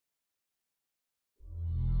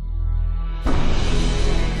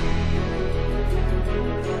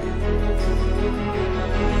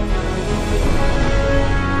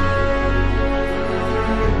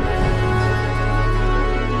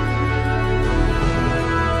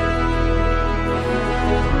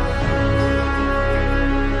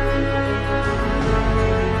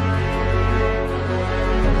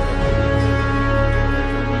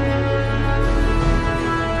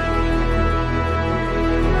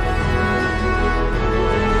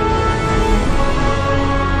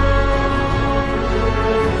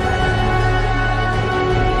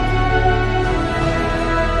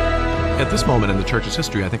At this moment in the Church's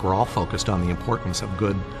history, I think we're all focused on the importance of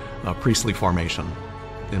good priestly formation.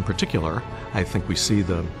 In particular, I think we see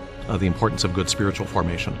the importance of good spiritual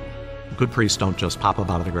formation. Good priests don't just pop up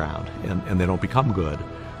out of the ground, and they don't become good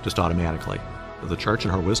just automatically. The Church,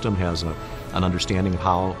 in her wisdom, has an understanding of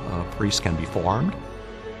how priests can be formed.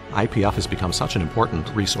 IPF has become such an important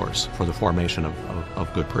resource for the formation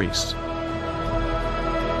of good priests.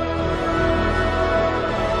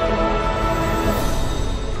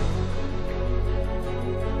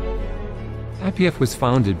 IPF was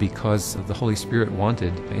founded because the Holy Spirit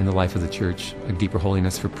wanted in the life of the Church a deeper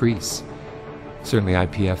holiness for priests. Certainly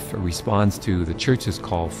IPF responds to the Church's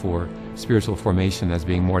call for spiritual formation as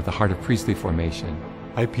being more at the heart of priestly formation.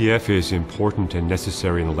 IPF is important and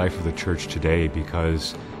necessary in the life of the Church today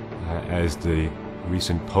because as the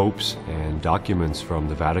recent popes and documents from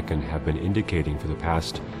the Vatican have been indicating for the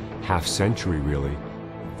past half century really,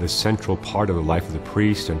 the central part of the life of the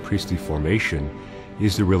priest and priestly formation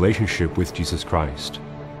is the relationship with Jesus Christ.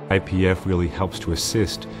 IPF really helps to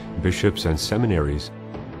assist bishops and seminaries.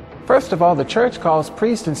 First of all, the Church calls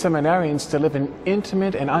priests and seminarians to live in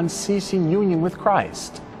intimate and unceasing union with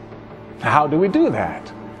Christ. How do we do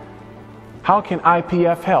that? How can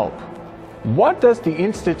IPF help? What does the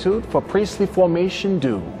Institute for Priestly Formation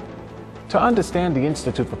do? To understand the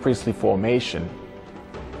Institute for Priestly Formation,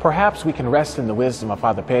 perhaps we can rest in the wisdom of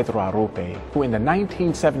Father Pedro Arrupe, who in the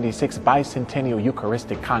 1976 Bicentennial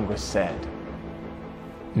Eucharistic Congress said,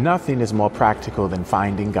 "Nothing is more practical than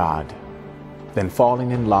finding God, than falling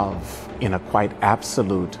in love in a quite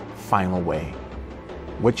absolute, final way.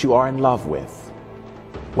 What you are in love with,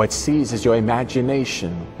 what seizes your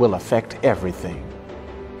imagination will affect everything.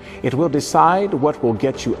 It will decide what will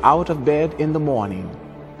get you out of bed in the morning,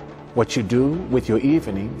 what you do with your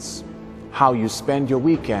evenings, how you spend your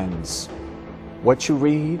weekends, what you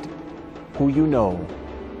read, who you know,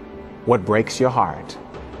 what breaks your heart,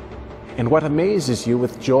 and what amazes you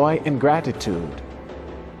with joy and gratitude.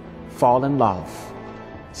 Fall in love,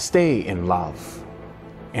 stay in love,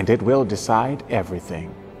 and it will decide everything."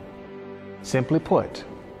 Simply put,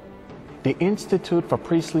 the Institute for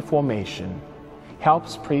Priestly Formation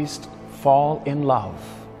helps priests fall in love,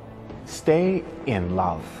 stay in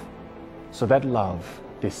love, so that love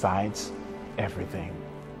decides everything.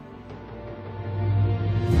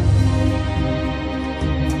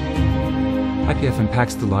 IPF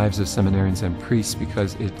impacts the lives of seminarians and priests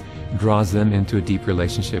because it draws them into a deep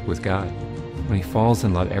relationship with God. When he falls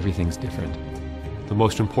in love, everything's different. The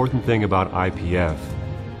most important thing about IPF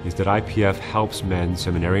is that IPF helps men,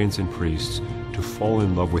 seminarians and priests to fall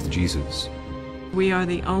in love with Jesus. We are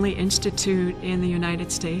the only institute in the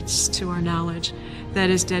United States, to our knowledge, that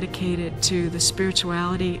is dedicated to the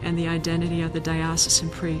spirituality and the identity of the diocesan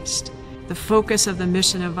priest. The focus of the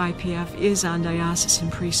mission of IPF is on diocesan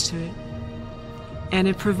priesthood, and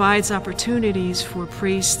it provides opportunities for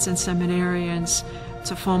priests and seminarians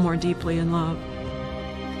to fall more deeply in love.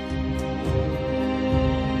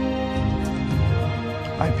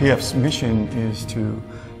 IPF's mission is to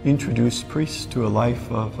introduce priests to a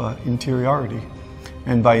life of interiority.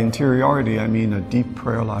 And by interiority, I mean a deep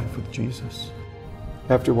prayer life with Jesus.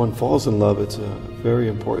 After one falls in love, it's very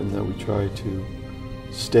important that we try to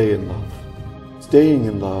stay in love. Staying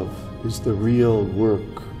in love is the real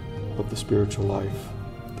work of the spiritual life,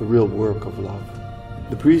 the real work of love.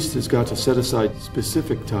 The priest has got to set aside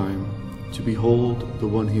specific time to behold the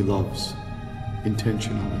one he loves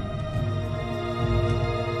intentionally.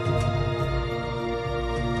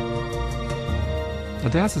 A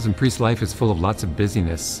diocesan priest's life is full of lots of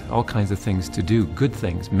busyness, all kinds of things to do, good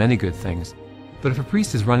things, many good things. But if a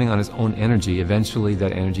priest is running on his own energy, eventually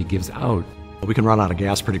that energy gives out. We can run out of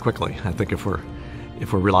gas pretty quickly, I think, if we're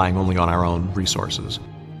relying only on our own resources.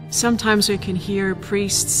 Sometimes we can hear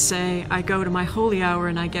priests say, "I go to my holy hour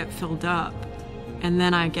and I get filled up, and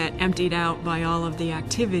then I get emptied out by all of the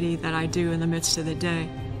activity that I do in the midst of the day."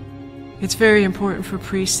 It's very important for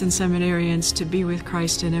priests and seminarians to be with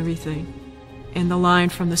Christ in everything. And the line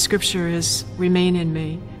from the scripture is, "Remain in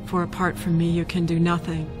me, for apart from me you can do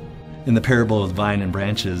nothing." In the parable of the vine and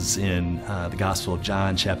branches in the Gospel of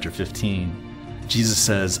John, chapter 15, Jesus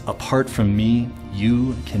says, "Apart from me,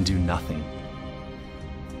 you can do nothing."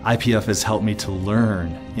 IPF has helped me to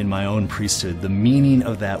learn in my own priesthood the meaning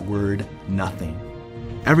of that word, nothing.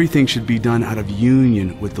 Everything should be done out of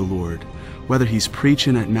union with the Lord. Whether he's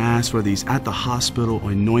preaching at Mass, whether he's at the hospital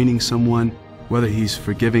or anointing someone, whether he's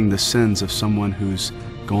forgiving the sins of someone who's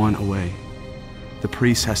gone away. The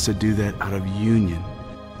priest has to do that out of union.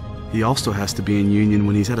 He also has to be in union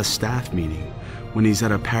when he's at a staff meeting, when he's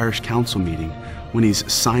at a parish council meeting, when he's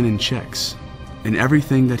signing checks. In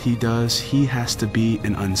everything that he does, he has to be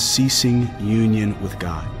in unceasing union with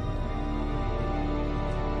God.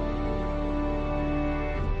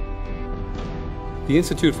 The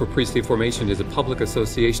Institute for Priestly Formation is a public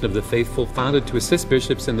association of the faithful founded to assist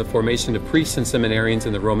bishops in the formation of priests and seminarians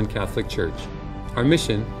in the Roman Catholic Church. Our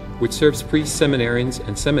mission, which serves priests, seminarians,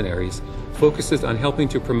 and seminaries, focuses on helping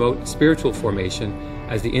to promote spiritual formation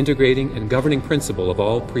as the integrating and governing principle of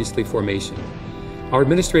all priestly formation. Our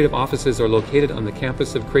administrative offices are located on the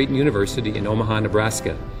campus of Creighton University in Omaha,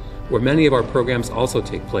 Nebraska, where many of our programs also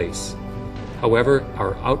take place. However,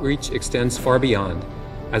 our outreach extends far beyond,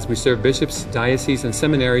 as we serve bishops, dioceses, and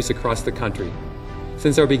seminaries across the country.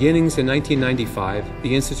 Since our beginnings in 1995,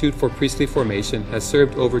 the Institute for Priestly Formation has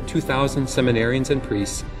served over 2,000 seminarians and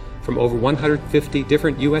priests from over 150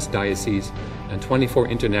 different U.S. dioceses and 24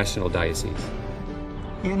 international dioceses.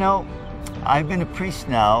 You know, I've been a priest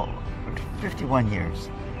now for 51 years.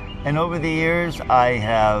 And over the years, I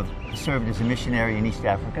have served as a missionary in East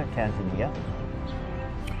Africa, Tanzania.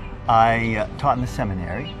 I taught in the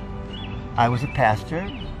seminary. I was a pastor,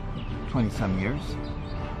 20-some years.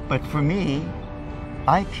 But for me,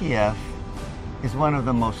 IPF is one of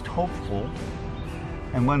the most hopeful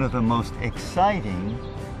and one of the most exciting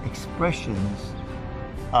expressions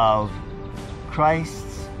of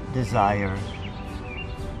Christ's desire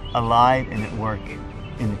alive and at work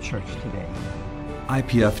in the church today.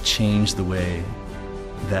 IPF changed the way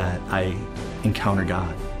that I encounter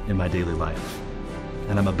God in my daily life,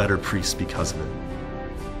 and I'm a better priest because of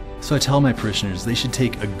it. So I tell my parishioners they should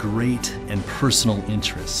take a great and personal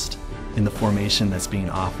interest in the formation that's being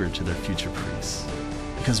offered to their future priests.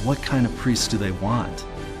 Because what kind of priests do they want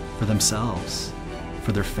for themselves,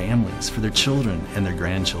 for their families, for their children and their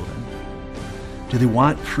grandchildren? Do they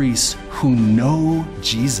want priests who know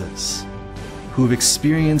Jesus, who have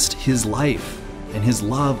experienced his life and his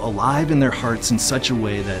love alive in their hearts in such a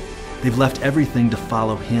way that they've left everything to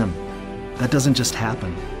follow him? That doesn't just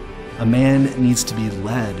happen. A man needs to be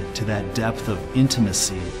led to that depth of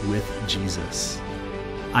intimacy with Jesus.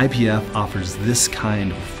 IPF offers this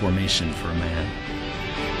kind of formation for a man.